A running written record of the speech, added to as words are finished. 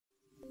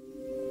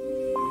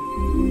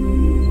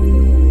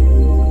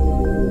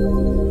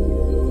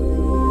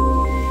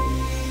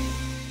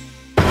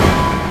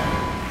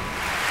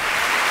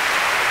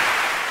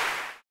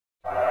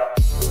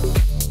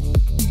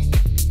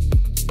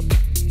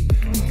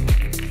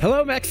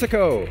Hello,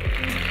 Mexico.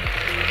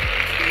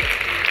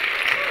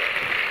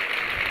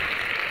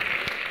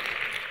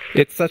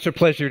 It's such a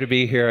pleasure to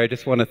be here. I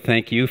just want to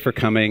thank you for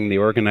coming, the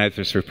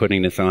organizers for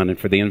putting this on, and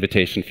for the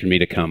invitation for me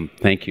to come.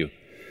 Thank you.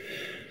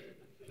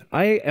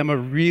 I am a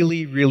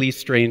really, really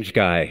strange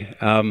guy.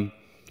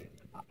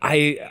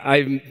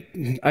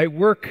 I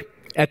work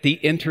at the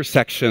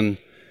intersection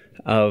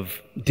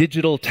of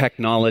digital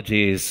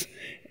technologies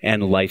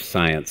and life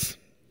science.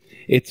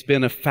 It's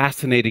been a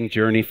fascinating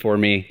journey for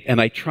me,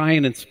 and I try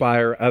and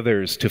inspire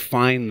others to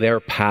find their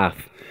path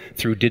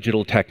through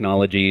digital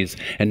technologies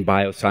and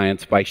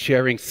bioscience by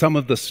sharing some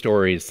of the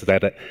stories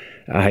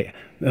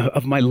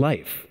of my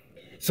life.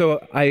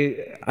 So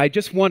I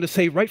just want to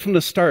say right from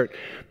the start,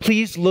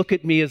 please look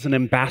at me as an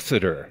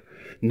ambassador,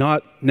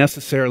 not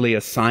necessarily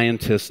a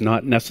scientist,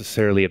 not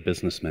necessarily a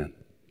businessman.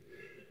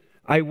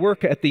 I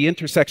work at the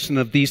intersection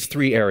of these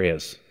three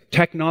areas: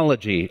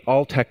 technology,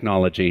 all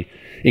technology,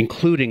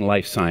 including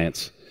life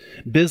science,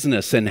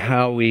 business and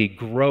how we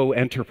grow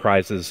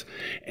enterprises,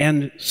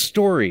 and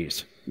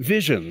stories,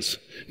 visions,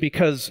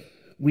 because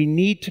we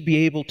need to be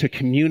able to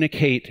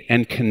communicate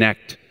and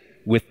connect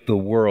with the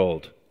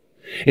world.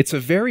 It's a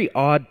very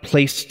odd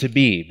place to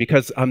be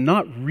because I'm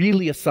not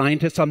really a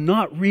scientist, I'm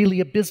not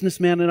really a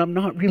businessman, and I'm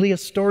not really a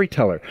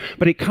storyteller,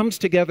 but it comes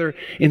together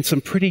in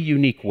some pretty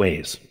unique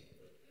ways.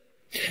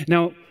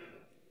 Now,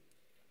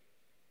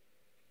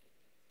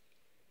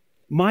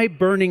 my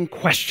burning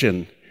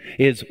question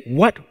is,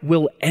 what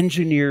will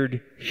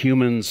engineered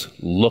humans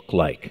look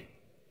like?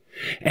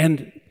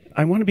 And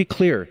I want to be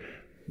clear,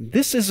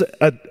 this is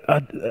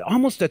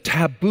almost a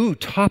taboo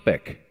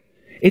topic.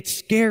 It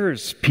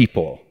scares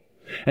people.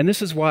 And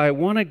this is why I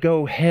want to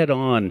go head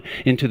on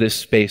into this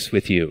space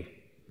with you.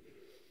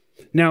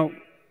 Now,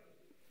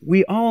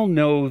 we all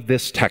know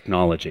this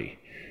technology.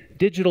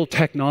 Digital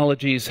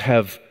technologies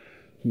have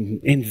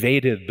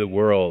invaded the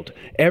world.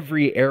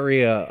 Every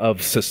area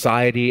of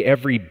society,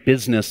 every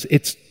business,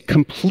 it's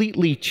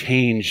completely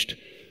changed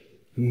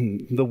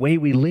the way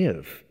we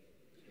live.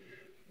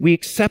 We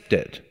accept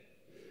it.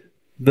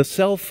 The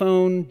cell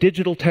phone,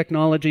 digital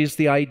technologies,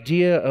 the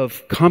idea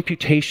of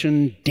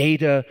computation,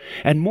 data,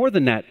 and more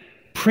than that,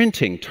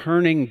 printing,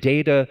 turning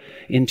data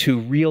into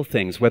real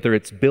things, whether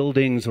it's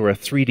buildings or a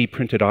 3D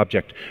printed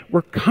object.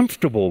 We're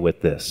comfortable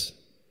with this.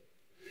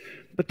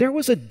 But there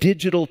was a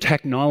digital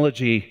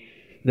technology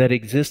that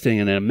existed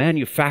and a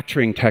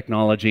manufacturing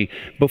technology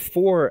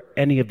before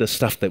any of the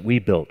stuff that we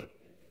built.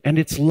 And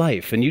it's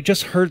life. And you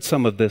just heard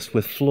some of this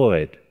with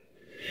Floyd.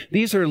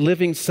 These are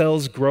living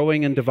cells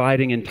growing and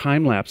dividing in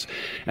time-lapse.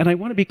 And I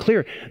want to be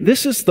clear,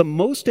 this is the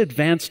most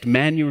advanced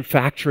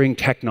manufacturing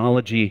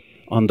technology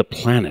on the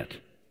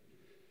planet.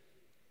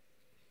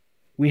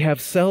 We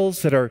have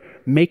cells that are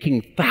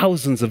making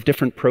thousands of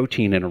different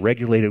protein in a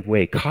regulated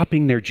way,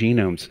 copying their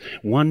genomes,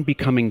 one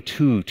becoming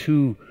 2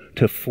 to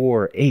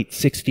 4, 8,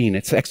 16.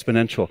 It's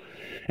exponential.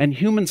 And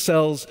human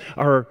cells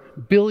are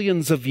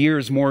billions of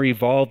years more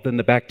evolved than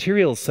the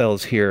bacterial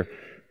cells here,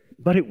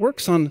 but it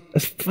works on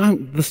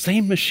the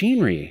same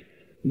machinery,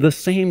 the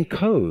same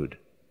code.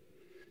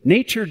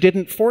 Nature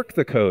didn't fork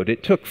the code.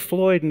 It took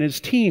Floyd and his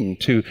team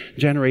to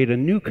generate a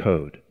new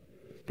code.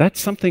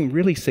 That's something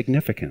really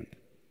significant.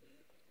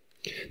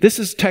 This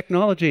is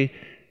technology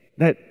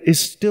that is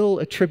still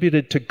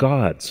attributed to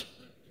gods,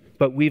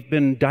 but we've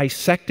been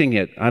dissecting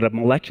it at a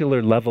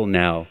molecular level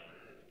now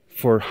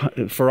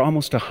for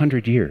almost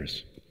 100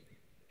 years.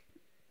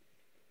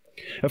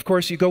 Of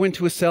course, you go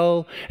into a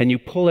cell and you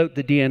pull out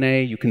the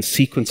DNA, you can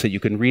sequence it, you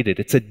can read it.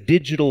 It's a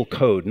digital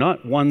code,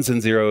 not ones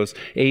and zeros,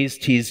 A's,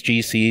 T's,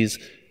 G's, C's,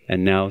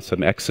 and now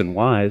some X and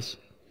Y's.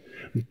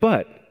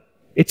 But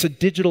it's a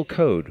digital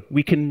code.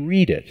 We can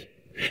read it.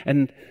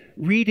 And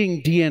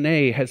reading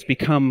DNA has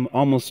become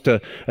almost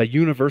a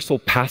universal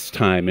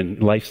pastime in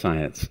life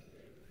science.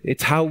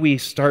 It's how we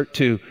start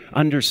to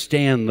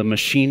understand the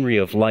machinery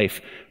of life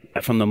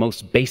from the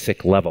most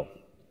basic level.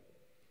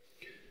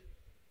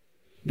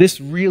 This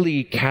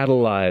really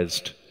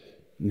catalyzed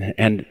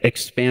and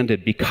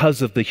expanded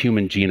because of the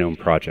Human Genome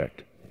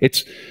Project.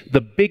 It's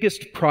the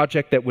biggest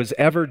project that was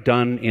ever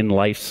done in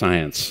life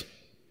science.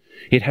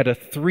 It had a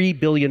 $3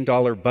 billion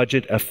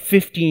budget, a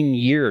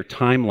 15-year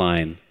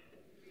timeline.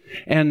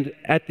 And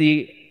at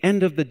the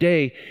end of the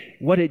day,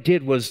 what it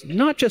did was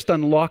not just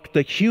unlock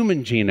the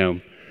human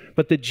genome,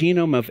 but the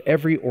genome of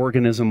every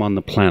organism on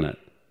the planet.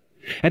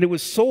 And it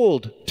was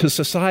sold to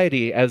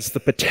society as the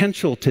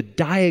potential to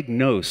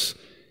diagnose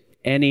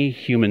any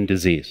human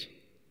disease.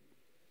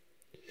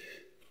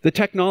 The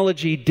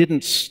technology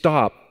didn't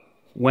stop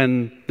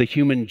when the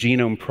Human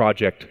Genome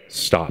Project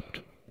stopped.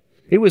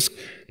 It was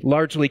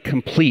largely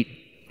complete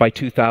by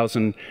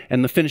 2000,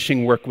 and the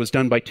finishing work was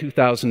done by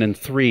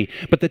 2003.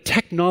 But the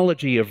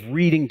technology of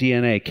reading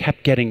DNA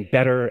kept getting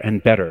better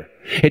and better.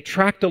 It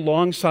tracked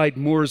alongside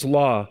Moore's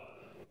law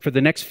for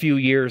the next few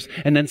years,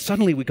 and then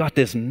suddenly we got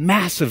this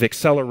massive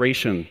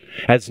acceleration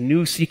as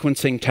new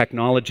sequencing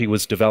technology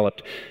was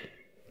developed.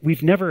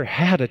 We've never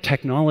had a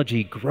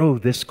technology grow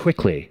this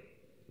quickly.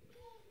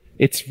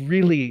 It's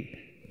really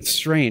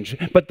strange.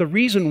 But the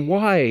reason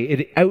why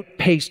it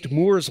outpaced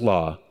Moore's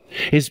law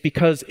is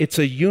because it's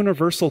a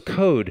universal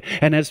code.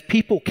 And as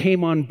people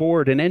came on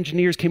board and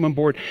engineers came on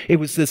board, it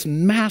was this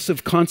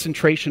massive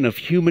concentration of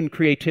human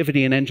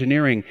creativity and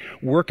engineering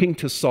working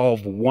to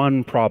solve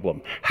one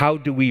problem. How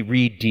do we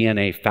read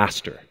DNA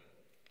faster?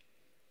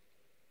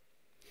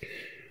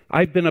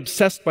 I've been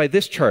obsessed by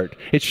this chart.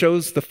 It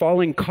shows the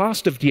falling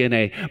cost of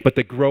DNA, but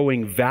the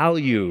growing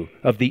value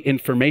of the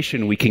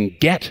information we can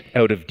get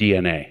out of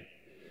DNA.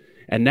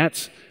 And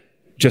that's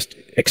just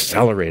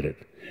accelerated.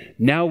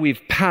 Now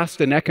we've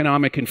passed an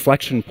economic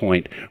inflection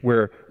point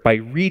where by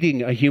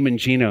reading a human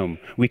genome,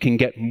 we can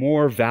get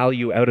more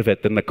value out of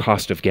it than the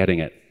cost of getting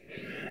it.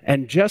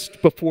 And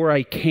just before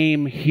I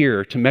came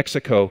here to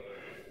Mexico,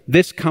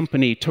 this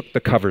company took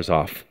the covers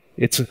off.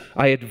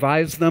 I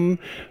advised them.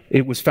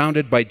 It was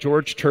founded by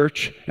George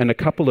Church and a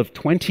couple of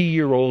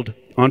 20-year-old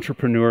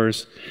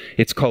entrepreneurs.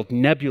 It's called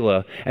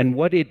Nebula, and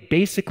what it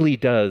basically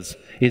does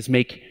is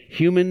make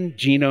human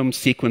genome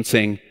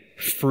sequencing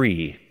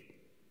free.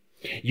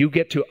 You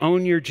get to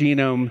own your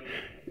genome.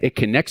 It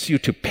connects you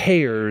to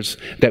payers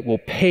that will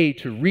pay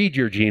to read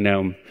your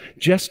genome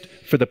just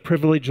for the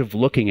privilege of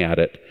looking at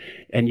it,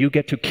 and you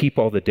get to keep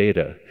all the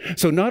data.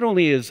 So not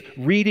only is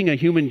reading a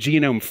human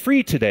genome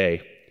free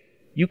today,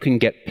 you can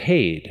get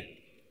paid.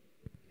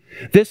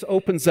 This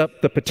opens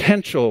up the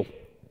potential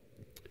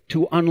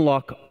to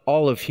unlock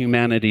all of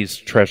humanity's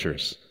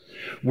treasures.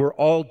 We're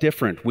all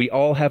different. We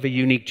all have a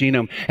unique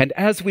genome. And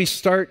as we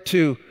start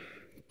to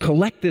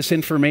collect this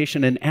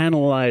information and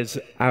analyze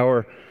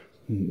our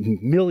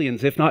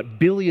millions, if not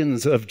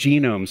billions of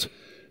genomes,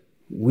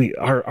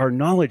 our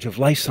knowledge of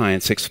life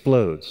science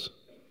explodes.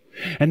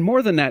 And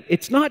more than that,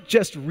 it's not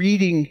just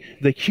reading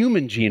the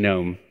human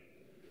genome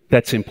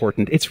that's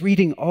important. It's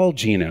reading all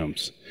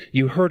genomes.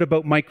 You heard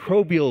about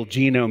microbial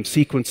genome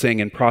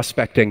sequencing and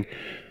prospecting.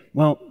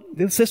 Well,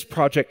 this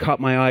project caught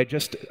my eye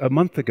just a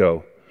month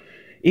ago.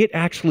 It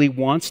actually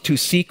wants to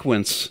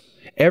sequence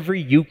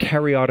every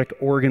eukaryotic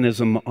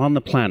organism on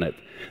the planet.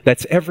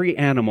 That's every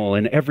animal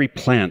and every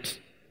plant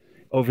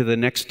over the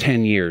next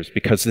 10 years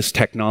because this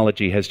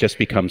technology has just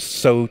become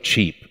so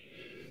cheap.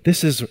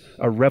 This is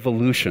a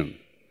revolution.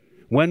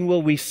 When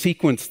will we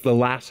sequence the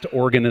last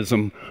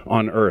organism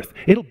on Earth?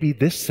 It'll be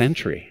this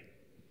century.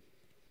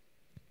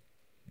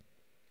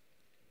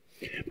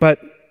 But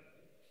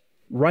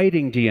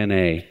writing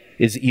DNA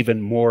is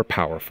even more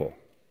powerful.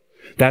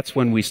 That's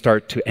when we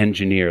start to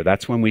engineer.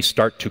 That's when we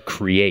start to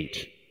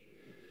create.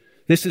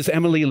 This is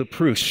Emily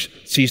Leprouche.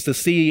 She's the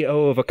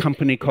CEO of a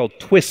company called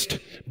Twist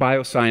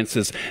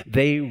Biosciences.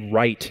 They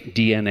write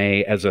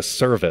DNA as a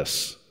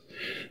service.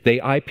 They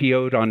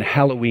IPO'd on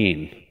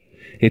Halloween.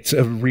 It's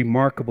a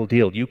remarkable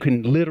deal. You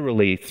can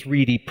literally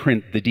 3D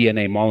print the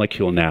DNA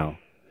molecule now.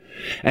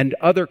 And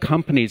other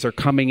companies are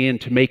coming in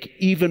to make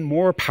even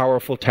more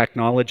powerful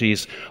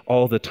technologies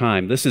all the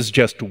time. This is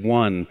just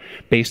one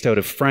based out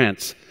of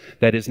France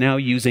that is now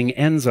using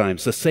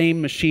enzymes, the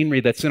same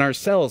machinery that's in our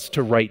cells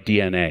to write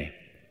DNA.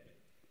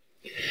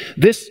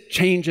 This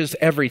changes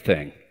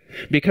everything.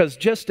 Because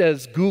just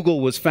as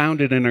Google was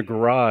founded in a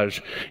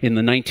garage in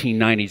the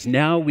 1990s,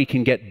 now we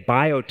can get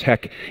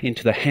biotech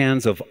into the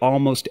hands of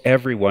almost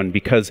everyone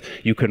because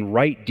you can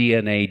write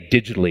DNA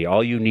digitally.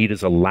 All you need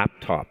is a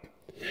laptop.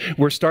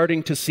 We're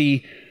starting to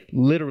see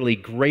literally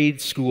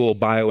grade school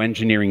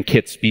bioengineering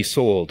kits be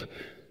sold.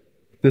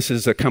 This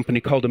is a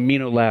company called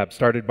Amino Lab,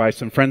 started by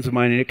some friends of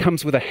mine, and it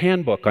comes with a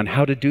handbook on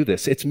how to do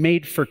this. It's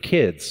made for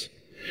kids.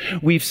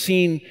 We've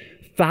seen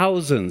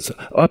thousands,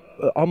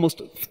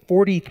 almost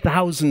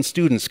 40,000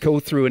 students go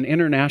through an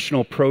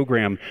international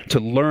program to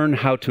learn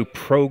how to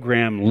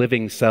program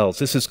living cells.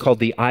 This is called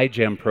the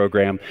iGEM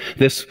program.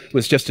 This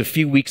was just a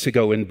few weeks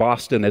ago in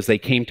Boston as they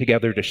came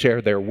together to share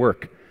their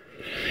work.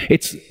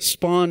 It's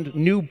spawned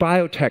new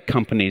biotech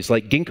companies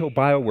like Ginkgo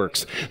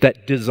Bioworks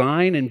that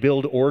design and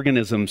build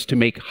organisms to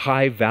make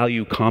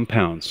high-value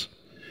compounds.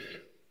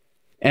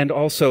 And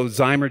also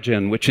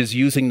Zymergen, which is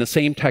using the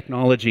same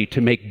technology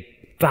to make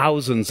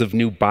thousands of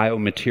new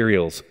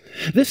biomaterials.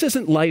 This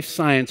isn't life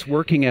science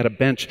working at a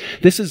bench.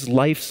 This is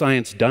life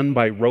science done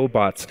by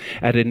robots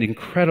at an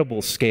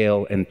incredible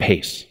scale and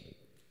pace.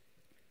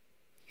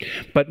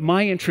 But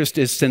my interest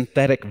is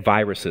synthetic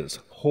viruses,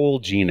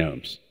 whole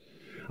genomes.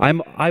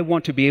 I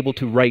want to be able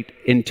to write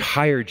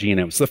entire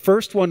genomes. The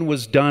first one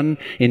was done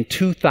in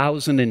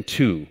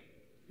 2002.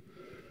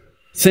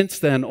 Since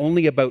then,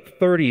 only about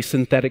 30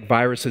 synthetic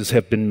viruses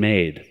have been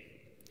made.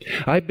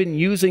 I've been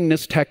using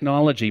this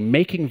technology,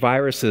 making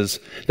viruses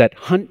that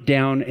hunt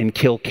down and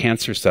kill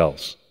cancer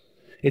cells.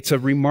 It's a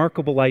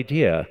remarkable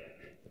idea.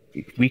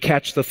 If we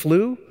catch the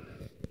flu,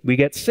 we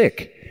get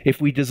sick.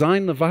 If we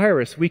design the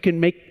virus, we can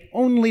make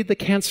only the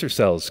cancer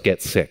cells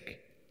get sick.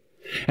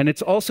 And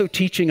it's also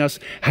teaching us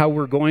how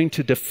we're going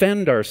to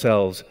defend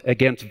ourselves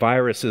against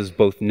viruses,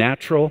 both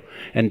natural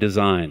and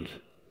designed.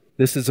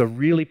 This is a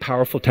really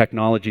powerful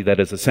technology that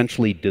is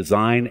essentially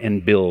design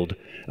and build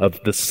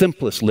of the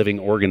simplest living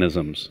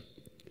organisms.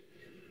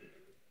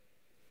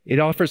 It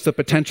offers the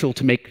potential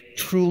to make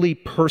truly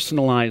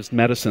personalized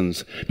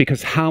medicines,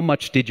 because how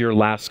much did your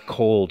last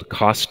cold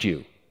cost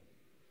you?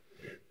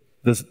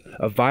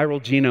 A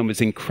viral genome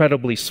is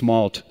incredibly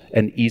small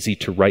and easy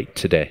to write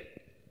today.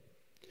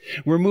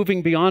 We're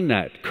moving beyond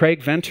that.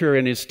 Craig Venter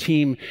and his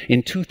team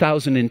in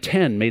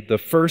 2010 made the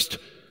first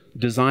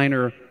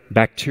designer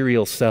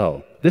bacterial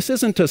cell. This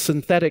isn't a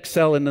synthetic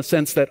cell in the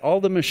sense that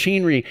all the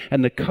machinery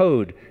and the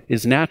code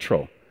is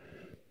natural,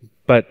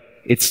 but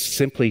it's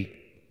simply,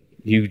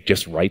 you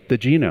just write the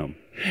genome.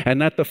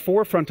 And at the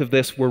forefront of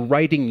this, we're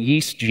writing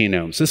yeast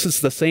genomes. This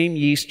is the same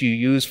yeast you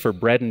use for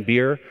bread and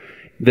beer.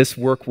 This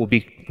work will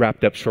be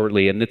wrapped up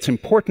shortly, and it's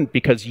important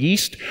because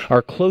yeast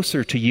are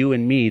closer to you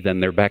and me than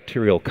their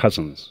bacterial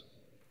cousins.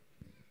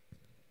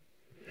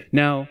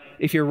 Now,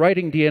 if you're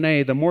writing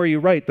DNA, the more you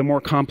write, the more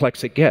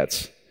complex it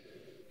gets.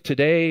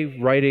 Today,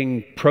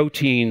 writing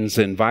proteins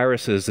and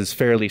viruses is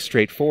fairly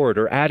straightforward,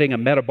 or adding a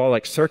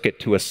metabolic circuit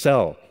to a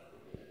cell.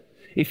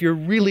 If you're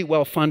really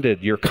well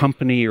funded, your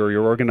company or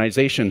your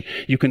organization,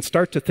 you can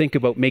start to think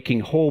about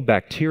making whole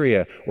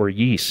bacteria or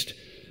yeast.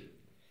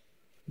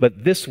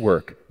 But this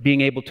work,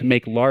 being able to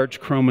make large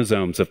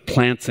chromosomes of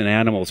plants and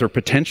animals, or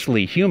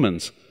potentially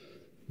humans,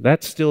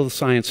 that's still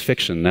science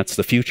fiction, that's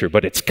the future,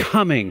 but it's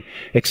coming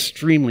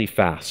extremely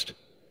fast.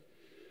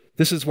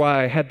 This is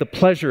why I had the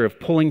pleasure of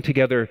pulling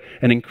together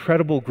an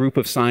incredible group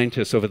of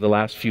scientists over the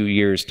last few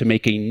years to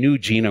make a new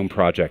genome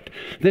project.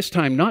 This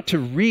time, not to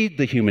read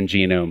the human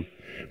genome,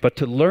 but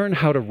to learn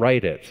how to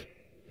write it.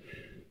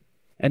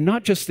 And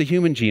not just the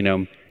human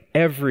genome,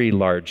 every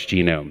large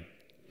genome.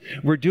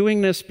 We're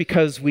doing this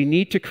because we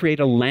need to create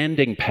a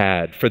landing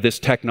pad for this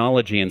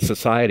technology in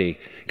society,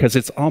 because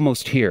it's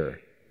almost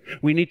here.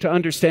 We need to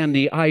understand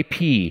the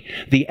IP,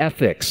 the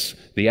ethics.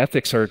 The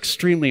ethics are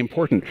extremely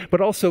important, but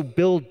also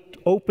build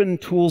open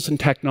tools and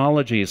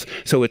technologies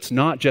so it's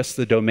not just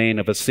the domain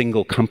of a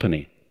single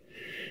company.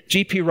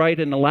 GP Write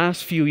in the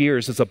last few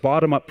years is a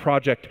bottom-up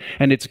project,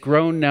 and it's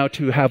grown now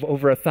to have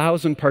over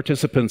 1,000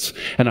 participants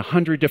and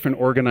 100 different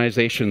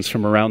organizations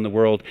from around the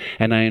world,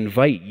 and I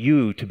invite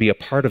you to be a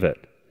part of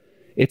it.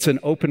 It's an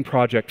open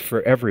project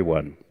for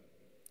everyone.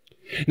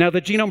 Now,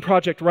 the Genome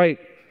Project Write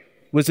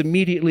was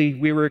immediately,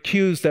 we were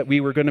accused that we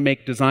were going to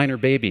make designer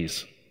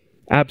babies.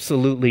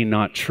 Absolutely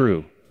not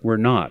true. We're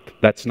not.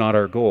 That's not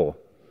our goal.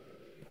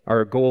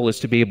 Our goal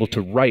is to be able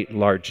to write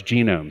large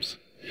genomes.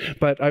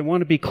 But I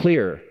want to be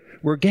clear.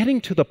 We're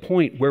getting to the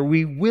point where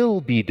we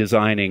will be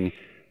designing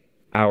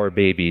our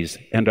babies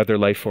and other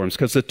life forms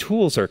because the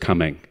tools are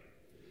coming.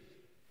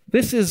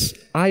 This is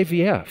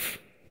IVF,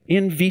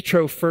 in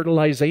vitro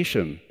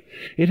fertilization.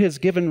 It has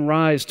given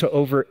rise to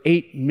over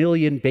 8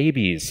 million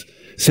babies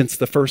since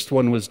the first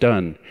one was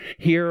done.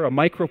 Here, a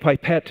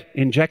micropipette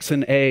injects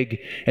an egg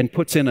and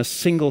puts in a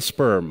single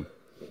sperm.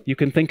 You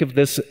can think of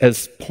this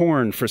as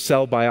porn for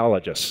cell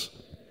biologists.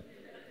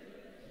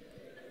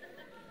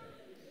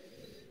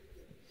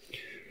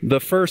 The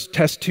first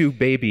test tube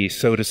baby,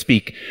 so to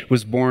speak,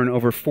 was born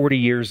over 40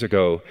 years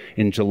ago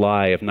in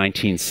July of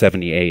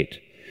 1978.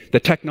 The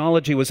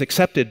technology was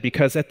accepted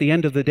because at the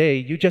end of the day,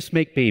 you just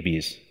make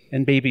babies,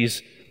 and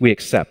babies we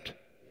accept.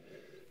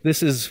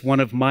 This is one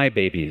of my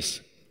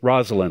babies,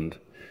 Rosalind.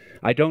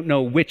 I don't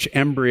know which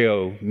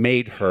embryo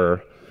made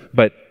her,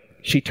 but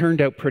she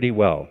turned out pretty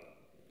well.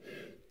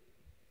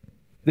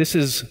 This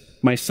is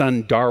my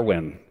son,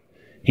 Darwin.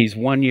 He's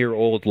 1 year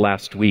old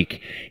last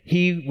week.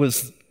 He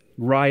was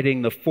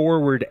riding the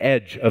forward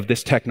edge of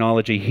this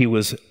technology. He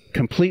was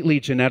completely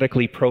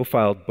genetically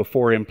profiled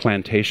before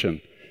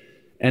implantation.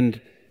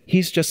 And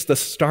he's just the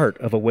start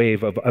of a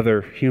wave of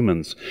other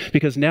humans.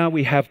 Because now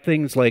we have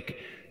things like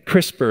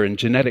CRISPR and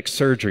genetic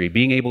surgery,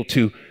 being able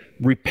to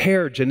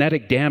repair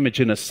genetic damage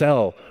in a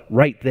cell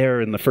right there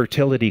in the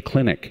fertility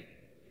clinic.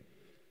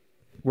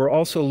 We're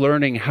also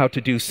learning how to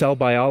do cell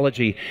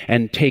biology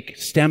and take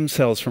stem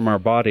cells from our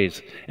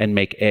bodies and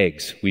make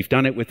eggs. We've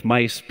done it with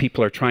mice.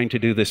 People are trying to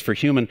do this for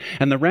human.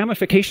 And the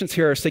ramifications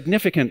here are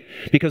significant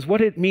because what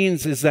it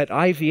means is that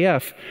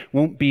IVF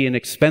won't be an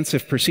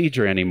expensive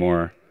procedure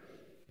anymore.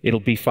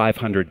 It'll be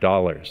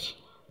 $500.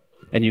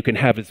 And you can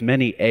have as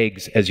many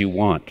eggs as you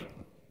want.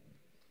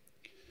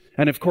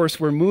 And of course,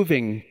 we're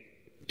moving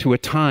to a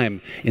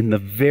time in the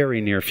very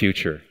near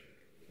future,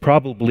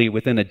 probably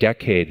within a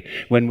decade,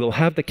 when we'll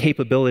have the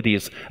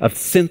capabilities of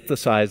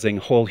synthesizing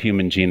whole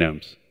human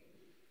genomes.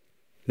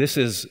 This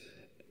is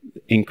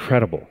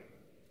incredible.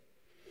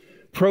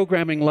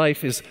 Programming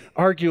life is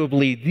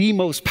arguably the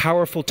most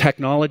powerful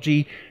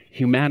technology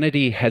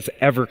humanity has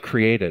ever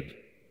created.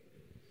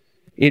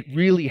 It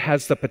really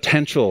has the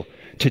potential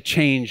to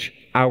change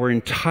our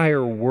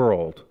entire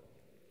world.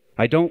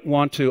 I don't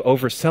want to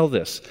oversell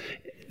this.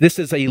 This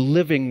is a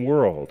living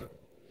world.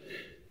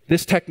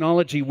 This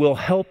technology will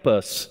help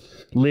us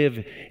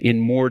live in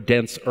more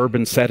dense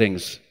urban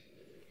settings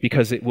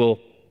because it will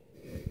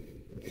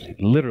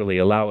literally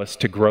allow us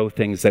to grow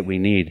things that we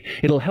need.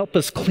 It'll help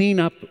us clean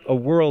up a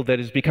world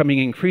that is becoming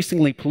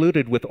increasingly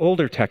polluted with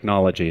older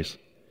technologies.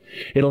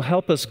 It'll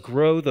help us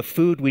grow the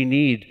food we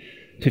need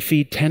to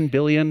feed 10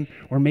 billion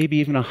or maybe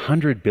even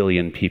 100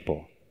 billion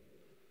people.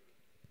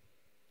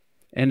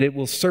 And it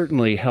will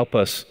certainly help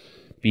us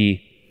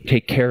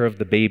take care of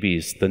the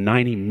babies, the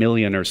 90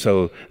 million or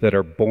so that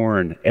are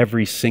born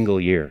every single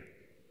year.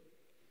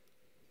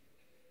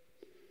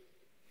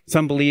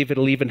 Some believe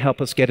it'll even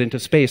help us get into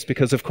space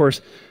because, of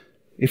course,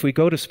 if we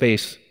go to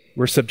space,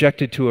 we're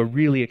subjected to a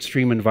really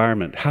extreme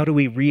environment. How do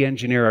we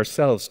re-engineer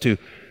ourselves to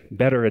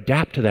better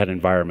adapt to that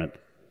environment?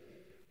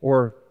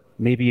 Or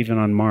maybe even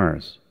on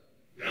Mars.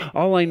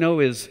 All I know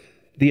is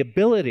the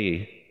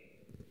ability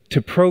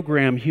to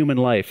program human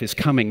life is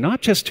coming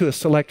not just to a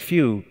select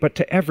few, but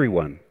to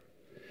everyone.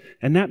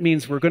 And that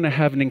means we're going to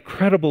have an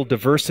incredible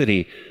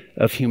diversity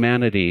of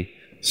humanity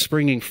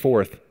springing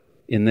forth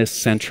in this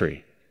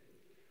century.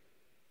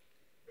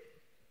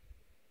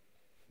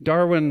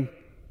 Darwin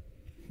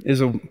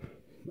is an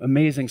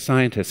amazing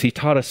scientist. He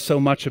taught us so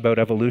much about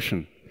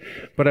evolution.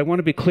 But I want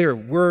to be clear,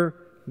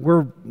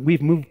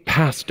 we've moved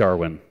past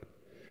Darwin.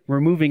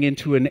 We're moving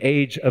into an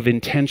age of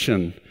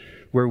intention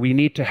where we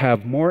need to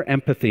have more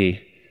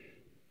empathy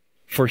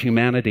for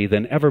humanity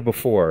than ever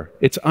before.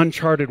 It's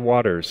uncharted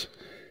waters.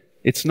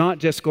 It's not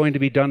just going to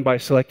be done by a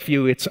select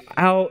few. It's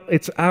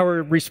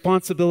our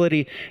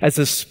responsibility as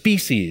a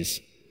species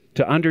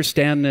to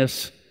understand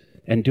this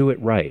and do it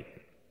right.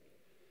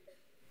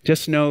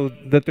 Just know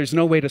that there's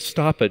no way to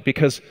stop it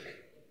because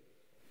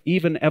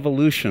even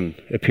evolution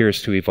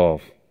appears to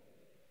evolve.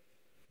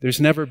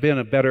 There's never been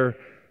a better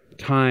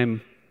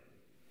time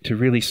to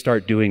really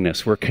start doing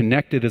this. We're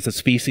connected as a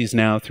species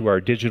now through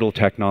our digital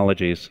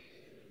technologies.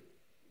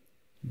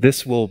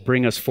 This will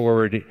bring us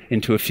forward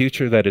into a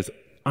future that is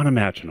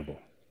unimaginable.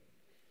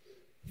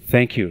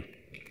 Thank you.